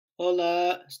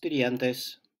Hola,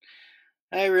 estudiantes.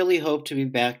 I really hope to be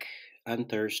back on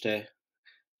Thursday.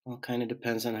 Well, kind of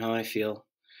depends on how I feel.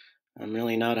 I'm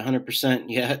really not 100%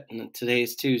 yet, and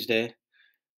today's Tuesday,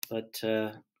 but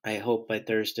I hope by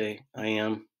Thursday I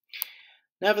am.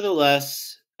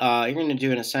 Nevertheless, you're going to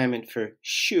do an assignment for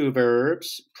shoe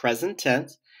verbs, present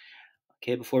tense.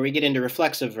 Okay, before we get into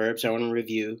reflexive verbs, I want to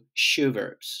review shoe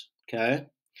verbs. Okay,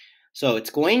 so it's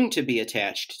going to be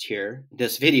attached here.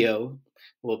 This video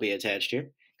will be attached here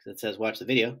because it says watch the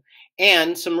video.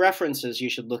 And some references you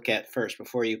should look at first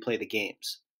before you play the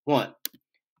games. One,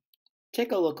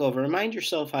 take a look over. Remind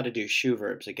yourself how to do shoe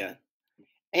verbs again.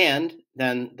 And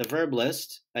then the verb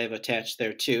list I have attached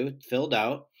there too, filled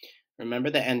out.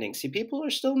 Remember the endings. See, people are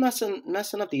still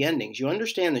messing up the endings. You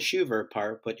understand the shoe verb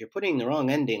part, but you're putting the wrong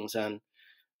endings on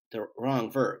the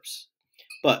wrong verbs.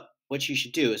 But what you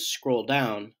should do is scroll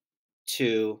down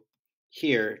to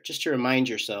here just to remind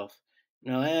yourself,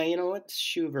 you know what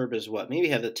shoe verb is what. Maybe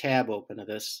have the tab open of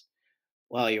this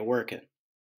while you're working.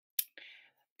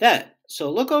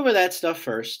 So look over that stuff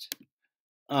first.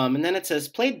 And then it says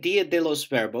play Dia de los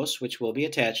Verbos, which will be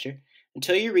attached here,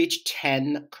 until you reach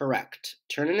 10 correct.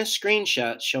 Turn in a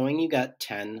screenshot showing you got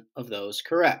 10 of those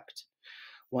correct.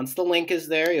 Once the link is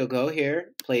there, you'll go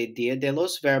here, play Dia de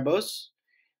los Verbos.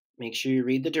 Make sure you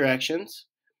read the directions.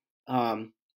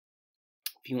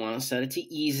 If you want to set it to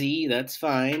easy, that's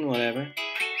fine, whatever.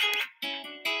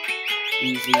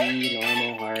 Easy,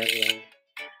 normal, hard,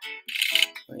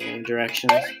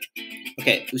 directions.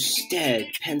 Okay, usted,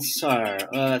 pensar.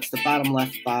 It's the bottom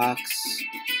left box.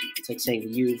 It's like saying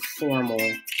you, formal.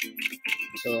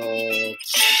 So,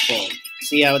 boom.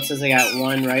 See how it says I got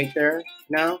one right there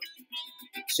now?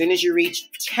 As soon as you reach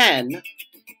 10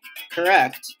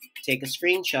 correct, take a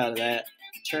screenshot of that,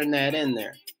 turn that in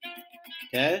there.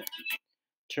 Okay?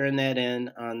 Turn that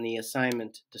in on the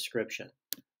assignment description.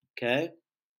 Okay?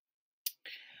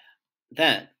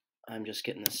 Then, I'm just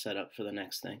getting this set up for the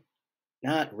next thing.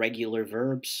 Not regular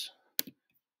verbs.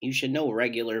 You should know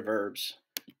regular verbs.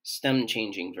 Stem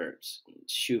changing verbs.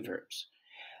 Shoe verbs.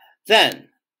 Then,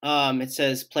 it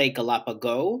says play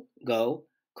Galapagos, go,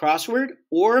 crossword,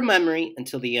 or memory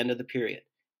until the end of the period.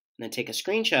 And then take a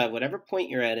screenshot of whatever point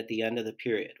you're at the end of the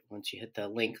period once you hit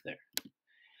that link there.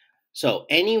 So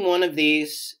any one of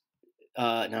these,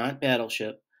 not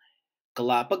Battleship,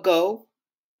 Galapagos,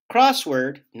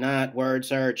 crossword, not word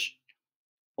search,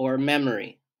 or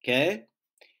memory, okay?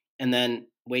 And then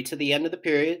wait till the end of the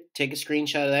period, take a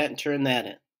screenshot of that and turn that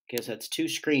in. Okay, so that's 2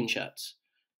 screenshots,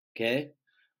 okay?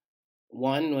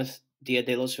 One with Dia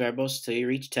de los Verbos till you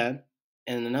reach 10,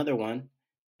 and another one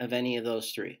of any of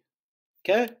those 3,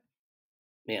 okay?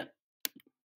 Yeah.